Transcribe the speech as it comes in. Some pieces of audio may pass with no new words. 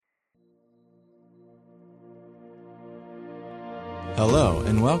Hello,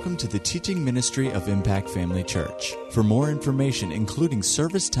 and welcome to the teaching ministry of Impact Family Church. For more information, including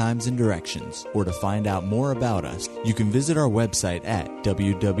service times and directions, or to find out more about us, you can visit our website at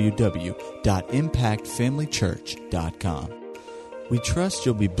www.impactfamilychurch.com. We trust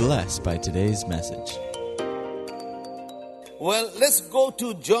you'll be blessed by today's message. Well, let's go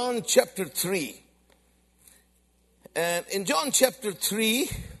to John chapter 3. And in John chapter 3,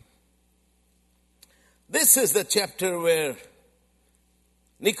 this is the chapter where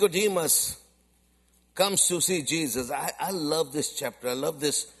Nicodemus comes to see Jesus. I love this chapter. I love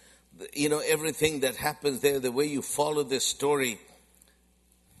this, everything that happens there, the way you follow this story.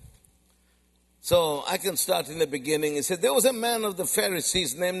 So I can start in the beginning. It said, there was a man of the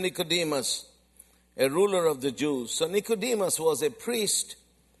Pharisees named Nicodemus, a ruler of the Jews. So Nicodemus was a priest,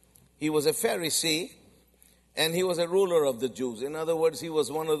 he was a Pharisee, and he was a ruler of the Jews. In other words, he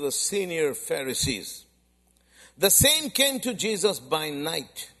was one of the senior Pharisees. The same came to Jesus by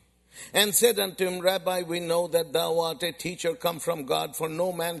night and said unto him, Rabbi, we know that thou art a teacher come from God, for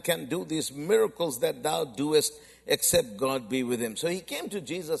no man can do these miracles that thou doest except God be with him. So he came to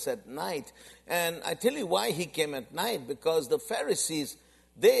Jesus at night. And I tell you why he came at night, because the Pharisees,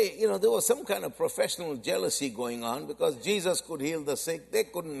 there was some kind of professional jealousy going on, because Jesus could heal the sick, they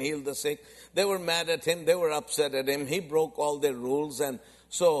couldn't heal the sick. They were mad at him, they were upset at him, he broke all their rules. And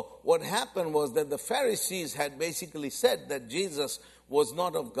so what happened was that the Pharisees had basically said that Jesus was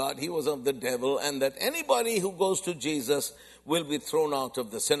not of God, he was of the devil, and that anybody who goes to Jesus will be thrown out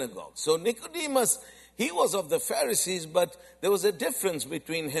of the synagogue. So Nicodemus, he was of the Pharisees, but there was a difference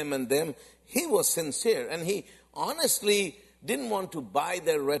between him and them. He was sincere, and he honestly didn't want to buy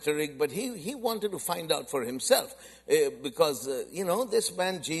their rhetoric, but he wanted to find out for himself. Because, this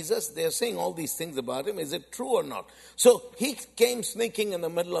man Jesus, they're saying all these things about him. Is it true or not? So he came sneaking in the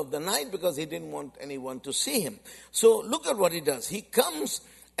middle of the night because he didn't want anyone to see him. So look at what he does. He comes,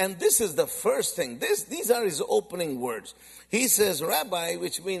 and this is the first thing. These are his opening words. He says, Rabbi,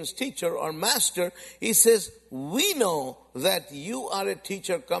 which means teacher or master. He says, we know that you are a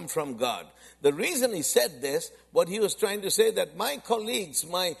teacher come from God. The reason he said this, what he was trying to say, that my colleagues,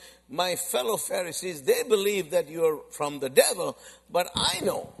 my fellow Pharisees, they believe that you're from the devil, but I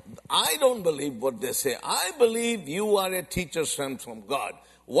know, I don't believe what they say. I believe you are a teacher sent from God.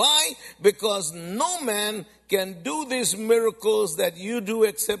 Why? Because no man can do these miracles that you do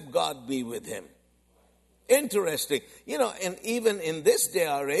except God be with him. Interesting. And even in this day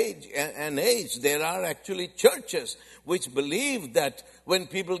or age, there are actually churches which believe that when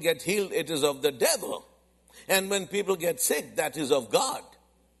people get healed, it is of the devil. And when people get sick, that is of God.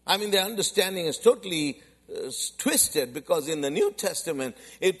 I mean, their understanding is totally twisted, because in the New Testament,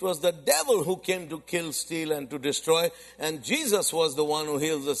 it was the devil who came to kill, steal, and to destroy, and Jesus was the one who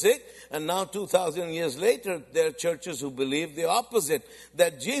heals the sick. And now 2,000 years later, there are churches who believe the opposite,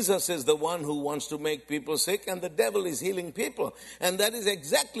 that Jesus is the one who wants to make people sick, and the devil is healing people. And that is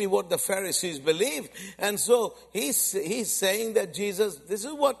exactly what the Pharisees believed. And so he's saying that Jesus, this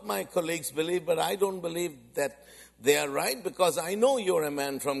is what my colleagues believe, but I don't believe that they are right, because I know you're a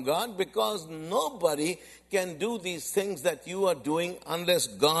man from God, because nobody can do these things that you are doing unless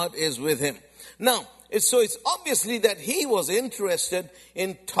God is with him. Now, it's obviously that he was interested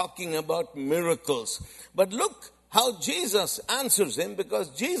in talking about miracles. But look how Jesus answers him, because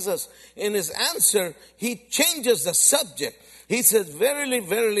Jesus, in his answer, he changes the subject. He says, verily,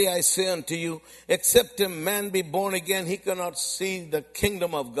 verily, I say unto you, except a man be born again, he cannot see the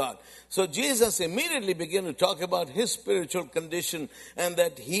kingdom of God. So Jesus immediately began to talk about his spiritual condition and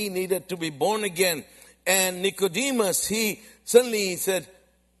that he needed to be born again. And Nicodemus, he said,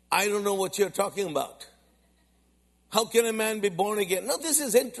 I don't know what you're talking about. How can a man be born again? Now, this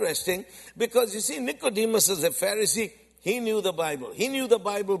is interesting, because you see, Nicodemus is a Pharisee. He knew the Bible. He knew the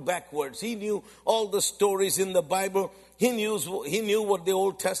Bible backwards. He knew all the stories in the Bible. He knew what the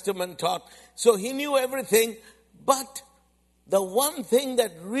Old Testament taught. So he knew everything. But the one thing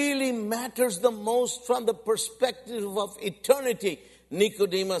that really matters the most from the perspective of eternity,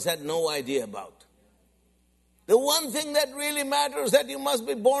 Nicodemus had no idea about. The one thing that really matters, that you must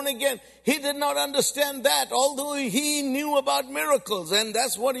be born again, he did not understand that, although he knew about miracles, and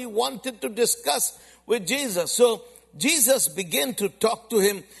that's what he wanted to discuss with Jesus. So Jesus began to talk to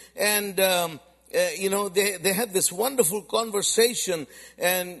him, and they had this wonderful conversation,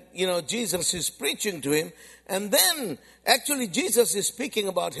 and Jesus is preaching to him. And then actually Jesus is speaking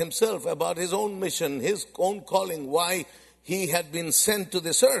about himself, about his own mission, his own calling, why he had been sent to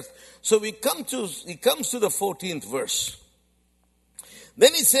this earth. So he comes to the 14th verse.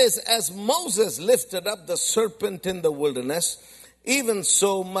 Then he says, as Moses lifted up the serpent in the wilderness, even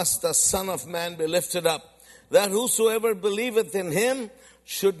so must the Son of Man be lifted up, that whosoever believeth in him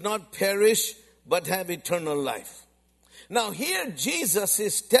should not perish, but have eternal life. Now here Jesus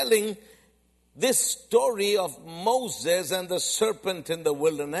is telling this story of Moses and the serpent in the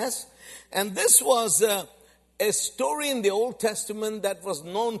wilderness. And this was a story in the Old Testament that was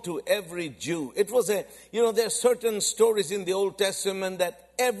known to every Jew. It was there are certain stories in the Old Testament that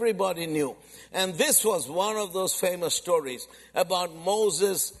everybody knew. And this was one of those famous stories about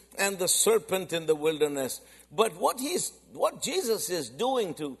Moses and the serpent in the wilderness. But what Jesus is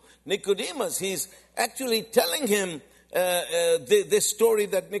doing to Nicodemus, he's actually telling him this story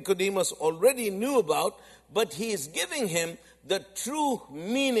that Nicodemus already knew about, but he is giving him the true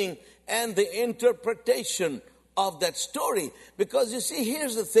meaning and the interpretation of that story. Because you see,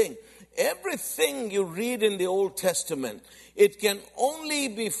 here's the thing. Everything you read in the Old Testament, it can only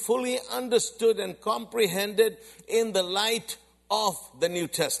be fully understood and comprehended in the light of the New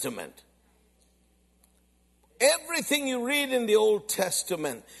Testament. Everything you read in the Old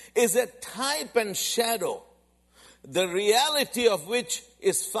Testament is a type and shadow, the reality of which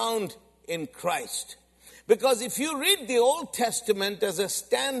is found in Christ. Because if you read the Old Testament as a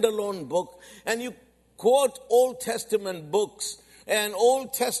standalone book and you quote Old Testament books and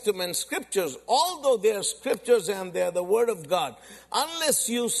Old Testament scriptures, although they are scriptures and they are the Word of God, unless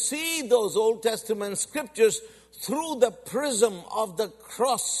you see those Old Testament scriptures through the prism of the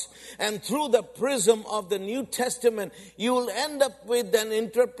cross and through the prism of the New Testament, you will end up with an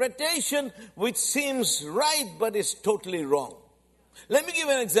interpretation which seems right but is totally wrong. Let me give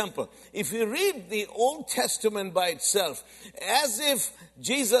you an example. If you read the Old Testament by itself, as if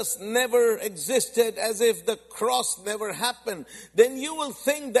Jesus never existed, as if the cross never happened, then you will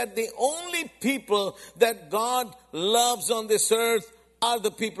think that the only people that God loves on this earth are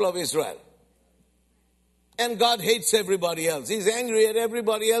the people of Israel. And God hates everybody else. He's angry at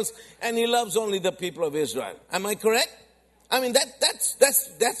everybody else, and he loves only the people of Israel. Am I correct? I mean,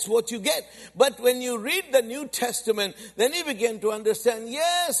 that's what you get. But when you read the New Testament, then you begin to understand,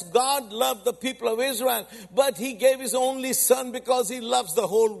 yes, God loved the people of Israel, but he gave his only son because he loves the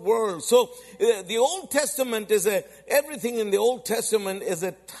whole world. So the Old Testament everything in the Old Testament is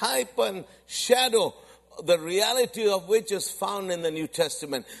a type and shadow, the reality of which is found in the New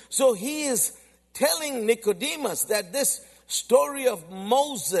Testament. So he is telling Nicodemus that this story of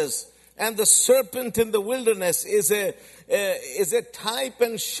Moses and the serpent in the wilderness is a type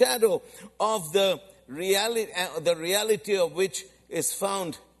and shadow of the reality of which is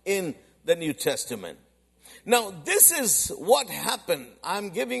found in the New Testament. Now, this is what happened. I'm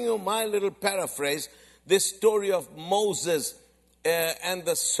giving you my little paraphrase, this story of Moses and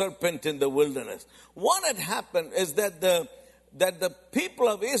the serpent in the wilderness. What had happened is that the people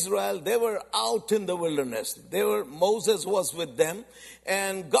of Israel, they were out in the wilderness. Moses was with them,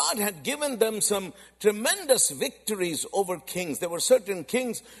 and God had given them some tremendous victories over kings. There were certain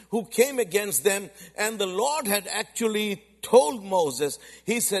kings who came against them, and the Lord had actually told Moses,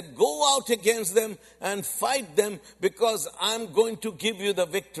 he said, go out against them and fight them because I'm going to give you the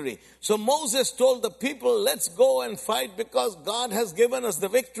victory. So Moses told the people, let's go and fight because God has given us the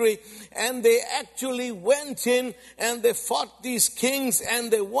victory. And they actually went in and they fought these kings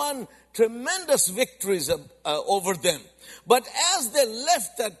and they won tremendous victories over them. But as they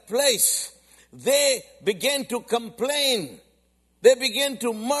left that place, they began to complain. They began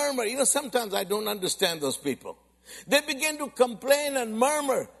to murmur. Sometimes I don't understand those people. They began to complain and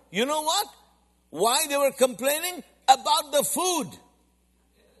murmur. You know what? Why they were complaining? About the food.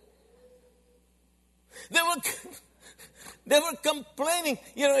 They were complaining.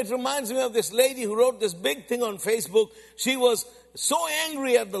 It reminds me of this lady who wrote this big thing on Facebook. She was so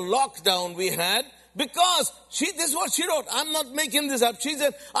angry at the lockdown we had because this is what she wrote. I'm not making this up. She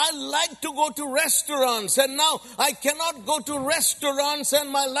said, I like to go to restaurants and now I cannot go to restaurants and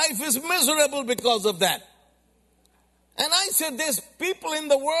my life is miserable because of that. And I said, there's people in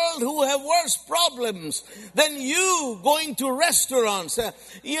the world who have worse problems than you going to restaurants.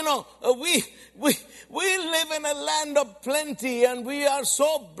 We live in a land of plenty and we are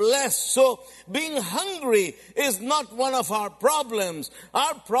so blessed. So being hungry is not one of our problems.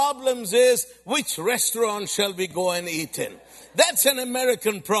 Our problems is which restaurant shall we go and eat in? That's an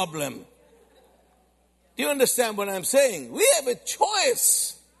American problem. Do you understand what I'm saying? We have a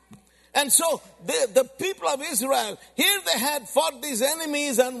choice. And so the people of Israel, here they had fought these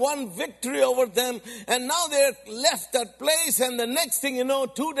enemies and won victory over them. And now they're left that place. And the next thing you know,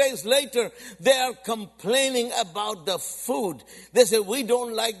 2 days later, they are complaining about the food. They say, we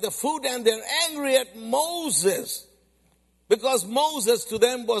don't like the food. And they're angry at Moses. Because Moses to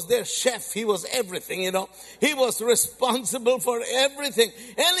them was their chef. He was everything, He was responsible for everything.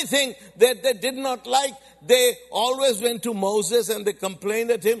 Anything that they did not like, they always went to Moses and they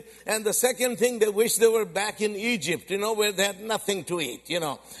complained at him. And the second thing, they wished they were back in Egypt, where they had nothing to eat,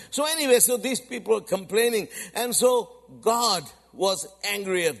 So anyway, so these people were complaining. And so God was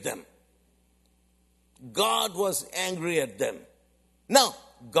angry at them. God was angry at them. Now,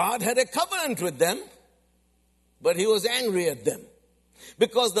 God had a covenant with them, but he was angry at them.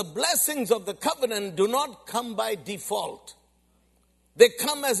 Because the blessings of the covenant do not come by default. They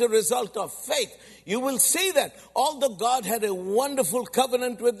come as a result of faith. You will see that although God had a wonderful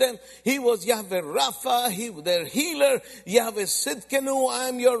covenant with them, he was Yahweh Rapha, their healer, Yahweh Sidkenu, I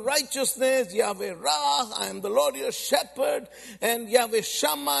am your righteousness, Yahweh Ra, I am the Lord your shepherd, and Yahweh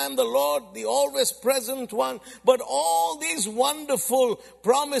Shammah, I am the Lord, the always present one. But all these wonderful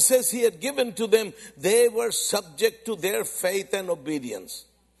promises he had given to them, they were subject to their faith and obedience.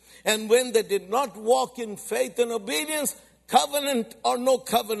 And when they did not walk in faith and obedience, covenant or no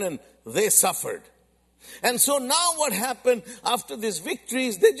covenant, they suffered. And so now what happened after these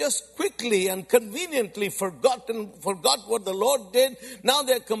victories, they just quickly and conveniently forgot what the Lord did. Now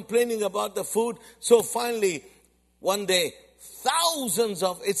they're complaining about the food. So finally, one day, thousands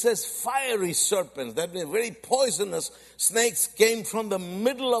of, it says fiery serpents, that means very poisonous snakes, came from the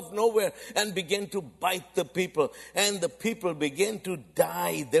middle of nowhere and began to bite the people. And the people began to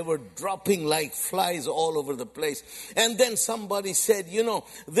die. They were dropping like flies all over the place. And then somebody said,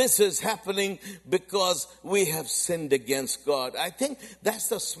 this is happening because we have sinned against God. I think that's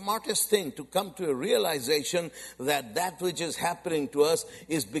the smartest thing, to come to a realization that which is happening to us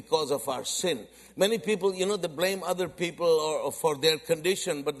is because of our sin. Many people, they blame other people or for their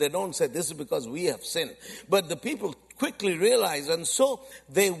condition, but they don't say this is because we have sinned. But the people quickly realized, and so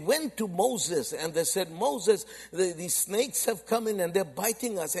they went to Moses and they said, Moses, these snakes have come in and they're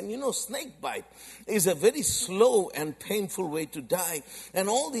biting us. And snake bite is a very slow and painful way to die. And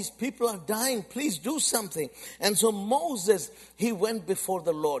all these people are dying. Please do something. And so Moses, he went before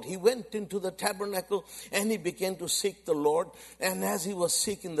the Lord. He went into the tabernacle and he began to seek the Lord. And as he was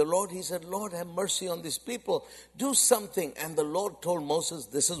seeking the Lord, he said, Lord, have mercy on these people. Do something. And the Lord told Moses,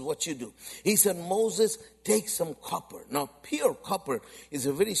 this is what you do. He said, Moses, take some copper. Now, pure copper is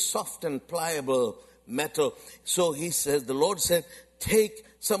a very soft and pliable metal. So he says, the Lord said, take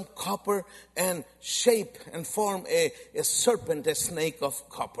some copper and shape and form a serpent, a snake of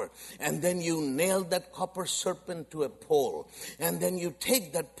copper. And then you nail that copper serpent to a pole. And then you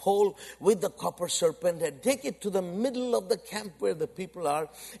take that pole with the copper serpent and take it to the middle of the camp where the people are.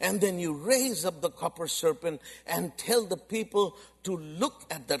 And then you raise up the copper serpent and tell the people to look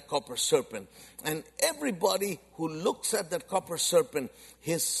at that copper serpent. And everybody who looks at that copper serpent,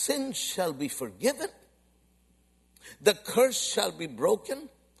 his sins shall be forgiven. The curse shall be broken.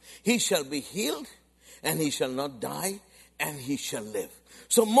 He shall be healed, and he shall not die, and he shall live.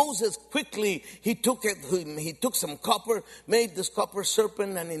 So Moses quickly, he took some copper, made this copper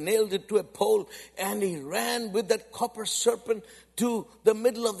serpent, and he nailed it to a pole, and he ran with that copper serpent to the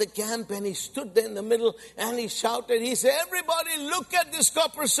middle of the camp, and he stood there in the middle, and he shouted, he said, everybody look at this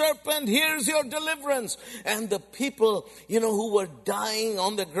copper serpent, here's your deliverance. And the people, who were dying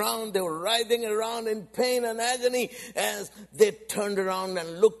on the ground, they were writhing around in pain and agony. As they turned around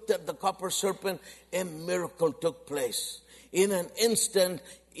and looked at the copper serpent, a miracle took place. In an instant,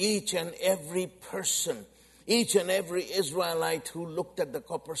 each and every person, each and every Israelite who looked at the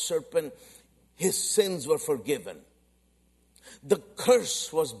copper serpent, his sins were forgiven. The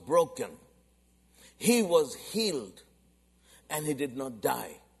curse was broken. He was healed, and he did not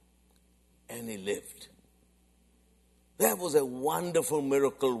die, and he lived. That was a wonderful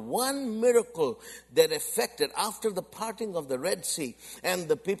miracle. One miracle that affected, after the parting of the Red Sea and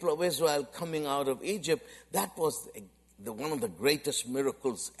the people of Israel coming out of Egypt, that was one of the greatest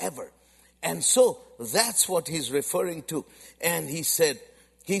miracles ever. And so that's what he's referring to. And he said,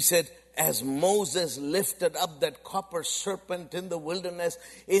 as Moses lifted up that copper serpent in the wilderness,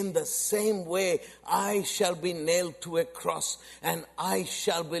 in the same way I shall be nailed to a cross and I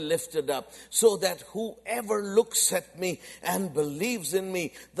shall be lifted up, so that whoever looks at me and believes in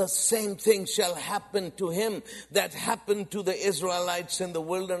me, the same thing shall happen to him that happened to the Israelites in the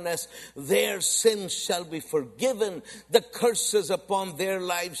wilderness. Their sins shall be forgiven. The curses upon their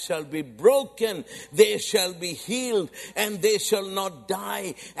lives shall be broken. They shall be healed, and they shall not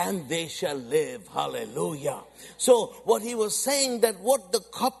die, and they shall live. Hallelujah. So what he was saying, that what the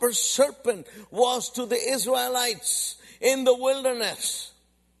copper serpent was to the Israelites in the wilderness,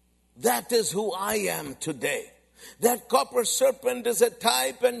 that is who I am today. That copper serpent is a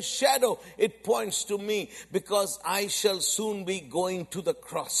type and shadow. It points to me, because I shall soon be going to the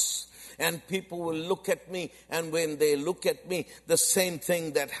cross. And people will look at me, and when they look at me, the same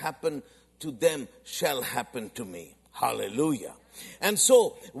thing that happened to them shall happen to me. Hallelujah. And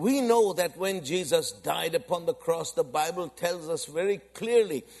so we know that when Jesus died upon the cross, the Bible tells us very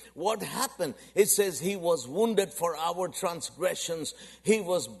clearly what happened. It says he was wounded for our transgressions. He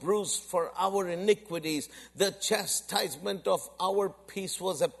was bruised for our iniquities. The chastisement of our peace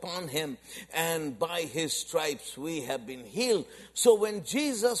was upon him, and by his stripes we have been healed. So when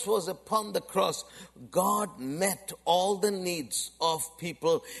Jesus was upon the cross, God met all the needs of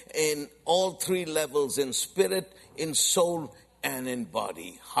people in all three levels, in spirit, in soul, and in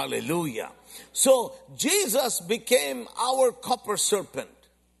body. Hallelujah. So Jesus became our copper serpent.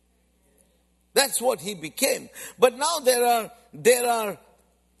 That's what he became. But now there are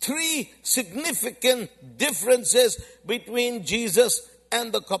three significant differences between Jesus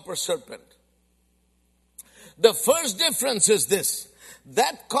and the copper serpent. The first difference is this: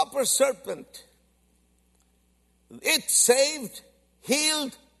 that copper serpent, it saved,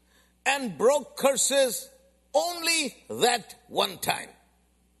 healed, and broke curses only that one time.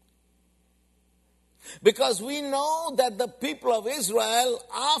 Because we know that the people of Israel,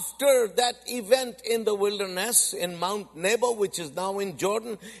 after that event in the wilderness, in Mount Nebo, which is now in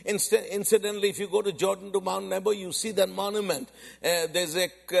Jordan, incidentally, if you go to Jordan to Mount Nebo, you see that monument. There's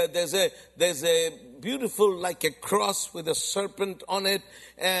a beautiful, like a cross with a serpent on it,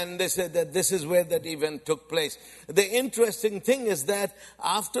 and they said that this is where that event took place. The interesting thing is that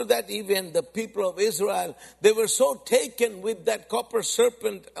after that event, the people of Israel, they were so taken with that copper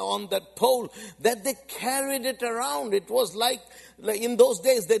serpent on that pole that they carried it around. It was like in those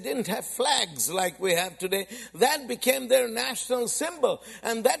days, they didn't have flags like we have today. That became their national symbol.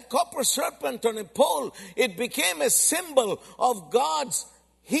 And that copper serpent on a pole, it became a symbol of God's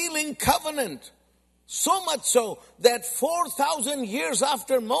healing covenant. So much so that 4,000 years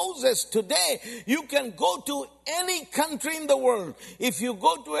after Moses, today, you can go to any country in the world. If you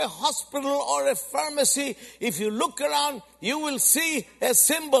go to a hospital or a pharmacy, if you look around, you will see a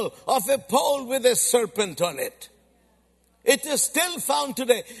symbol of a pole with a serpent on it. It is still found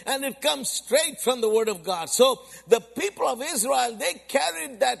today, and it comes straight from the Word of God. So the people of Israel, they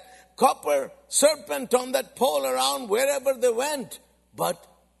carried that copper serpent on that pole around wherever they went. But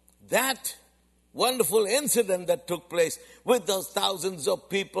that wonderful incident that took place with those thousands of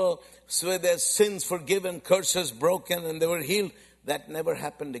people, with their sins forgiven, curses broken, and they were healed, that never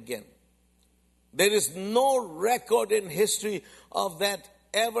happened again. There is no record in history of that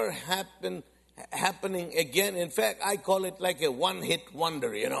ever happening again. In fact, I call it like a one-hit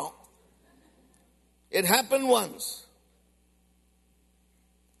wonder, you know. It happened once.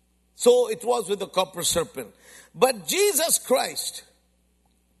 So it was with the copper serpent. But Jesus Christ,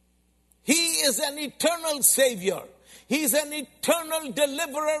 He is an eternal Savior. He's an eternal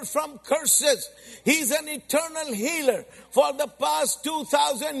deliverer from curses. He's an eternal healer. For the past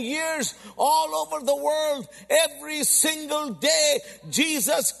 2,000 years, all over the world, every single day,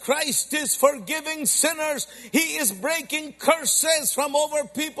 Jesus Christ is forgiving sinners. He is breaking curses from over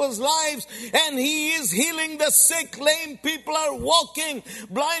people's lives. And He is healing the sick. Lame people are walking.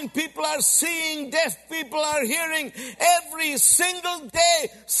 Blind people are seeing. Deaf people are hearing. Every single day,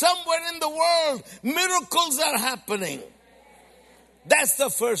 somewhere in the world, miracles are happening. That's the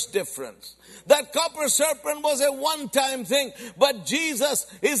first difference. That copper serpent was a one-time thing, but Jesus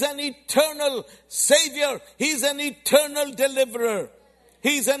is an eternal Savior. He's an eternal deliverer.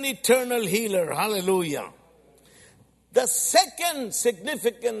 He's an eternal healer. Hallelujah. The second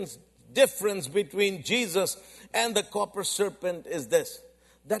significant difference between Jesus and the copper serpent is this: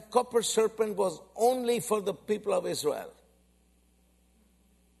 that copper serpent was only for the people of Israel.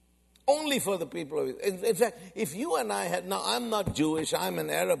 Only for the people of Israel. In fact, if you and I had, now I'm not Jewish, I'm an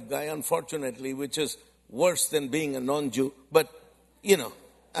Arab guy, unfortunately, which is worse than being a non-Jew. But,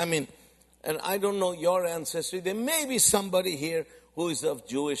 and I don't know your ancestry. There may be somebody here who is of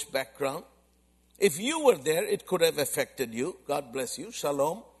Jewish background. If you were there, it could have affected you. God bless you.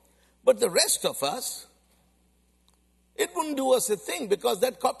 Shalom. But the rest of us, it wouldn't do us a thing, because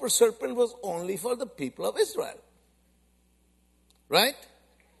that copper serpent was only for the people of Israel. Right?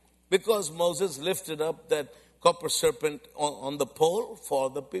 Because Moses lifted up that copper serpent on the pole for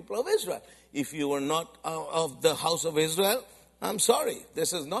the people of Israel. If you were not of the house of Israel, I'm sorry,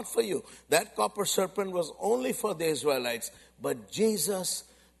 this is not for you. That copper serpent was only for the Israelites. But Jesus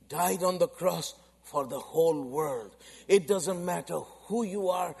died on the cross for the whole world. It doesn't matter who you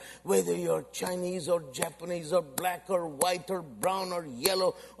are, whether you're Chinese or Japanese or black or white or brown or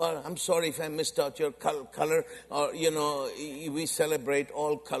yellow, or I'm sorry if I missed out your color, or, we celebrate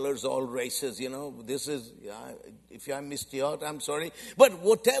all colors, all races, this is, if I missed you out, I'm sorry. But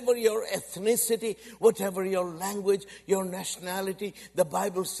whatever your ethnicity, whatever your language, your nationality, the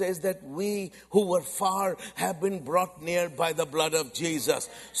Bible says that we who were far have been brought near by the blood of Jesus.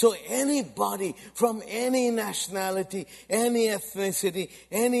 So anybody from any nationality, any ethnicity,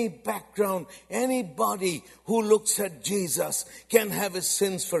 any background, anybody who looks at Jesus can have his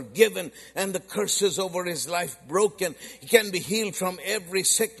sins forgiven and the curses over his life broken. He can be healed from every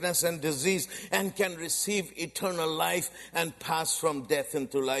sickness and disease and can receive eternal life and pass from death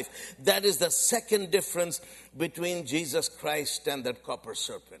into life. That is the second difference between Jesus Christ and that copper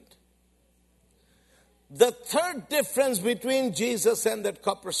serpent. The third difference between Jesus and that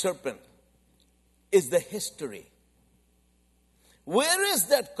copper serpent is the history. Where is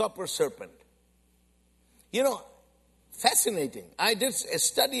that copper serpent? Fascinating. I did a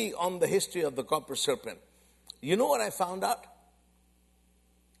study on the history of the copper serpent. You know what I found out?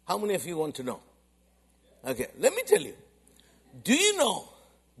 How many of you want to know? Okay, let me tell you. Do you know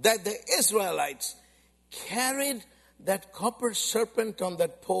that the Israelites carried that copper serpent on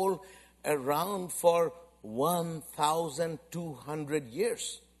that pole around for 1,200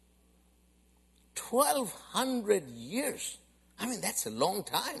 years? 1,200 years. I mean, that's a long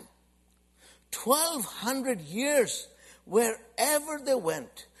time. 1,200 years. Wherever they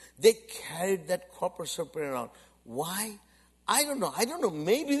went, they carried that copper serpent around. Why? I don't know.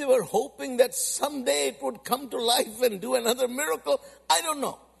 Maybe they were hoping that someday it would come to life and do another miracle. I don't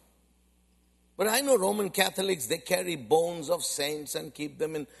know. But I know Roman Catholics, they carry bones of saints and keep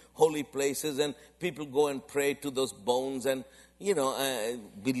them in holy places. And people go and pray to those bones and,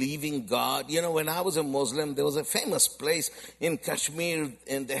 believing God. When I was a Muslim, there was a famous place in Kashmir.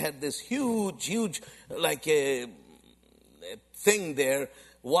 And they had this huge, like a thing there.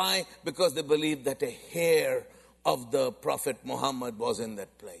 Why? Because they believed that a hair of the Prophet Muhammad was in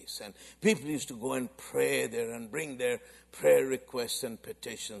that place. And people used to go and pray there and bring their prayer requests and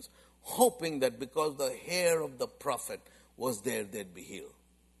petitions, hoping that because the hair of the Prophet was there, they'd be healed.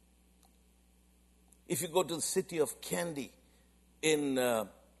 If you go to the city of Kandy in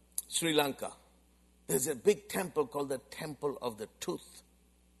Sri Lanka, there's a big temple called the Temple of the Tooth.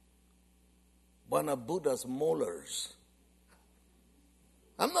 One of Buddha's molars.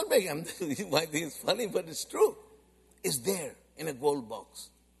 I'm not making, you might think it's funny, but it's true. It's there in a gold box.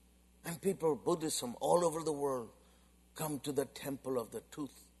 And people, Buddhists from all over the world, come to the Temple of the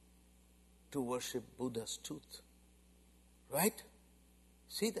Tooth to worship Buddha's tooth. Right?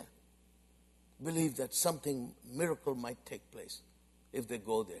 See that? Believe that something, miracle might take place if they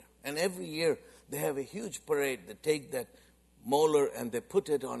go there. And every year they have a huge parade. They take that molar and they put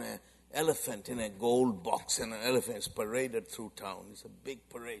it on an elephant in a gold box, and an elephant is paraded through town. It's a big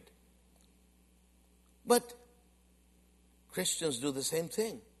parade. But Christians do the same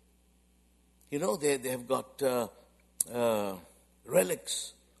thing. They have got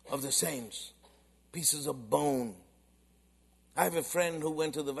relics of the saints, pieces of bone. I have a friend who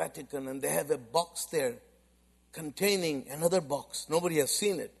went to the Vatican and they have a box there containing another box. Nobody has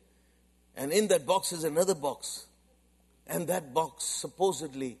seen it. And in that box is another box. And that box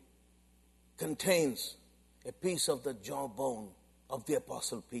supposedly contains a piece of the jawbone of the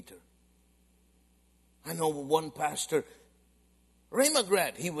Apostle Peter. I know one pastor, Ray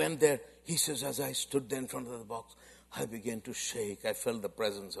McGrath, he went there. He says, as I stood there in front of the box, I began to shake. I felt the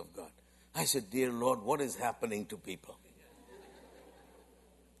presence of God. I said, dear Lord, what is happening to people?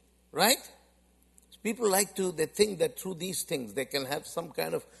 Right? People they think that through these things they can have some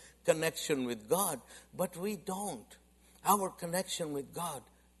kind of connection with God, but we don't. Our connection with God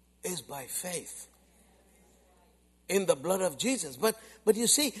is by faith in the blood of Jesus. But you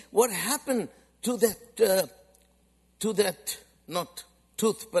see, what happened to that, not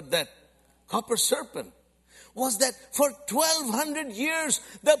tooth, but that copper serpent, was that for 1,200 years,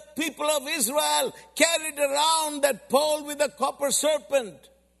 the people of Israel carried around that pole with a copper serpent.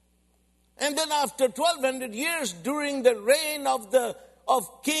 And then after 1,200 years, during the reign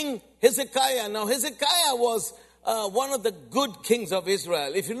of King Hezekiah. Now, Hezekiah was one of the good kings of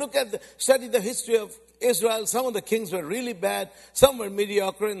Israel. If you look at study the history of Israel, some of the kings were really bad, some were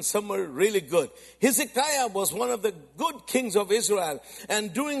mediocre, and some were really good. Hezekiah was one of the good kings of Israel.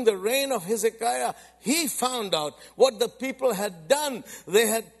 And during the reign of Hezekiah, he found out what the people had done. They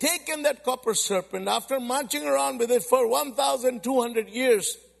had taken that copper serpent, after marching around with it for 1,200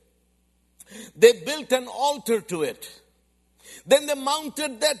 years, they built an altar to it. Then they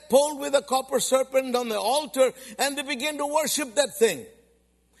mounted that pole with a copper serpent on the altar, and they began to worship that thing.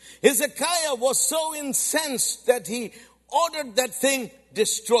 Hezekiah was so incensed that he ordered that thing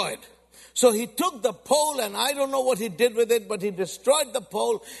destroyed. So he took the pole, and I don't know what he did with it, but he destroyed the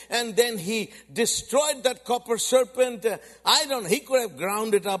pole, and then he destroyed that copper serpent. He could have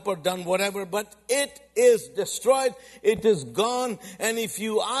ground it up or done whatever, but it is destroyed. It is gone. And if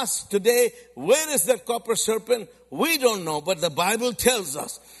you ask today, where is that copper serpent? We don't know, but the Bible tells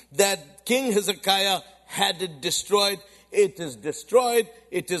us that King Hezekiah had it destroyed. It is destroyed.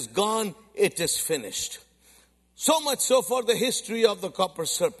 It is gone. It is finished. So much so for the history of the copper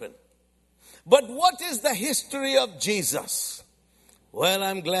serpent. But what is the history of Jesus? Well,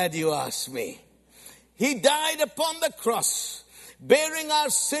 I'm glad you asked me. He died upon the cross, bearing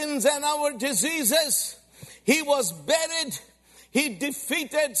our sins and our diseases. He was buried. He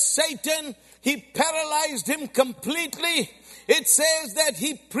defeated Satan. He paralyzed him completely. It says that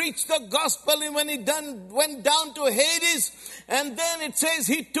he preached the gospel when he went down to Hades. And then it says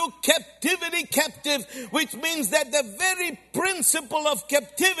he took captivity captive, which means that the very principle of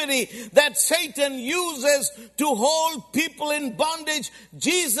captivity that Satan uses to hold people in bondage,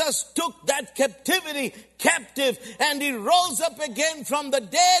 Jesus took that captivity captive, and he rose up again from the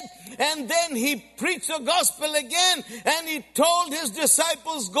dead, and then he preached the gospel again, and he told his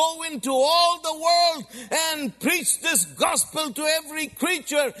disciples, go into all the world and preach this gospel to every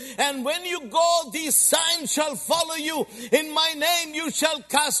creature, and when you go, these signs shall follow you. In my name you shall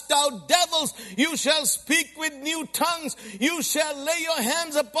cast out devils, you shall speak with new tongues, you shall lay your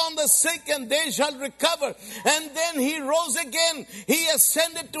hands upon the sick and they shall recover. And then he rose again. He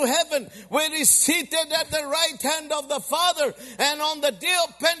ascended to heaven, where he's seated at the right hand of the Father. And on the day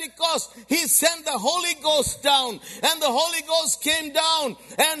of Pentecost, he sent the Holy Ghost down, and the Holy Ghost came down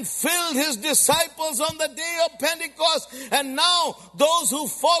and filled his disciples on the day of Pentecost. And now those who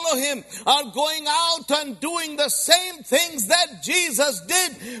follow him are going out and doing the same things that Jesus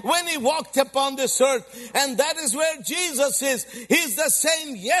did when he walked upon this earth. And that is where Jesus is. He's the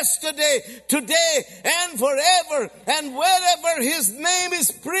same yesterday, today, and forever. And wherever his name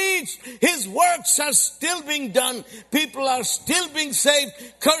is preached, his works are still being done. People are still being saved.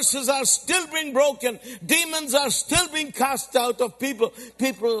 Curses are still being broken. Demons are still being cast out of people.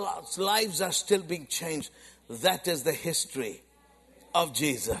 People's lives are still being changed. That is the history of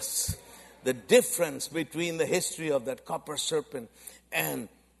Jesus. The difference between the history of that copper serpent and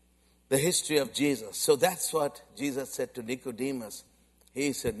the history of Jesus. So that's what Jesus said to Nicodemus.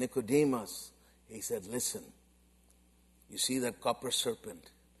 He said, Nicodemus, he said, listen, you see that copper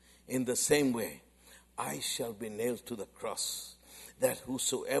serpent? In the same way, I shall be nailed to the cross, that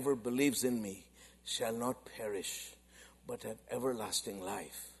whosoever believes in me shall not perish, but have everlasting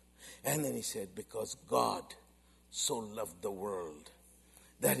life. And then he said, because God so loved the world,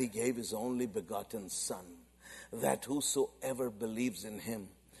 that he gave his only begotten Son, that whosoever believes in him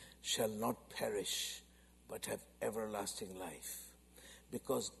shall not perish, but have everlasting life.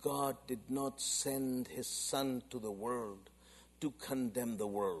 Because God did not send his Son to the world to condemn the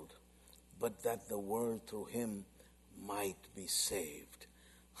world, but that the world through him might be saved.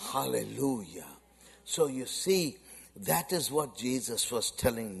 Hallelujah. So you see, that is what Jesus was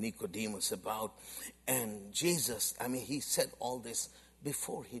telling Nicodemus about. And Jesus, he said all this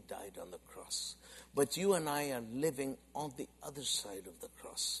before he died on the cross. But you and I are living on the other side of the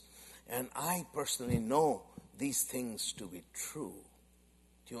cross. And I personally know these things to be true.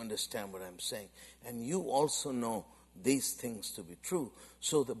 Do you understand what I'm saying? And you also know these things to be true.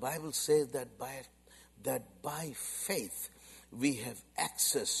 So the Bible says that by faith we have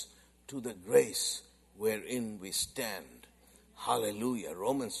access to the grace wherein we stand. Hallelujah.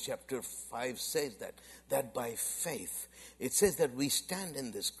 Romans chapter 5 says that by faith, it says that we stand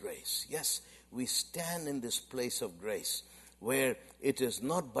in this grace. Yes, we stand in this place of grace, where it is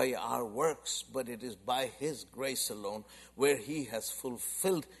not by our works, but it is by his grace alone, where he has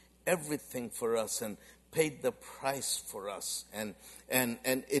fulfilled everything for us and paid the price for us. And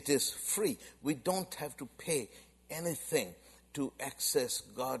it is free. We don't have to pay anything to access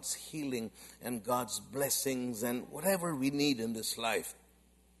God's healing and God's blessings and whatever we need in this life.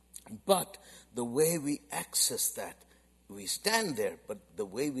 But the way we access that, we stand there, but the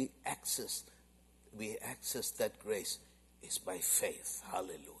way we access that grace is by faith.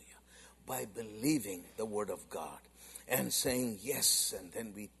 Hallelujah. By believing the word of God and saying yes, and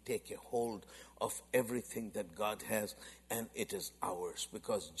then we take a hold of everything that God has, and it is ours,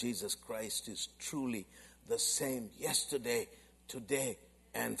 because Jesus Christ is truly the same yesterday, today,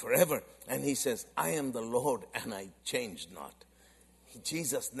 and forever. And he says, I am the Lord and I change not.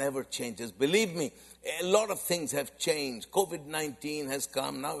 Jesus never changes. Believe me, a lot of things have changed. COVID-19 has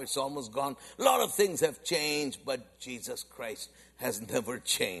come. Now it's almost gone. A lot of things have changed, but Jesus Christ has never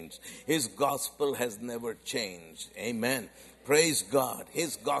changed. His gospel has never changed. Amen. Praise God.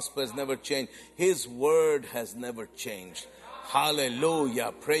 His gospel has never changed. His word has never changed.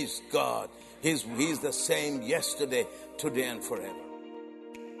 Hallelujah. Praise God. He's the same yesterday, today, and forever.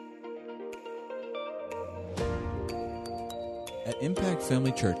 At Impact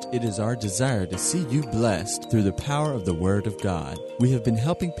Family Church, it is our desire to see you blessed through the power of the Word of God. We have been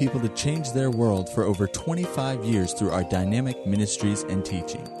helping people to change their world for over 25 years through our dynamic ministries and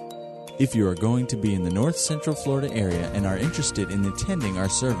teaching. If you are going to be in the North Central Florida area and are interested in attending our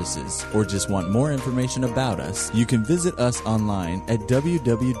services or just want more information about us, you can visit us online at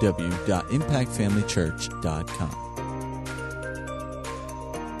www.impactfamilychurch.com.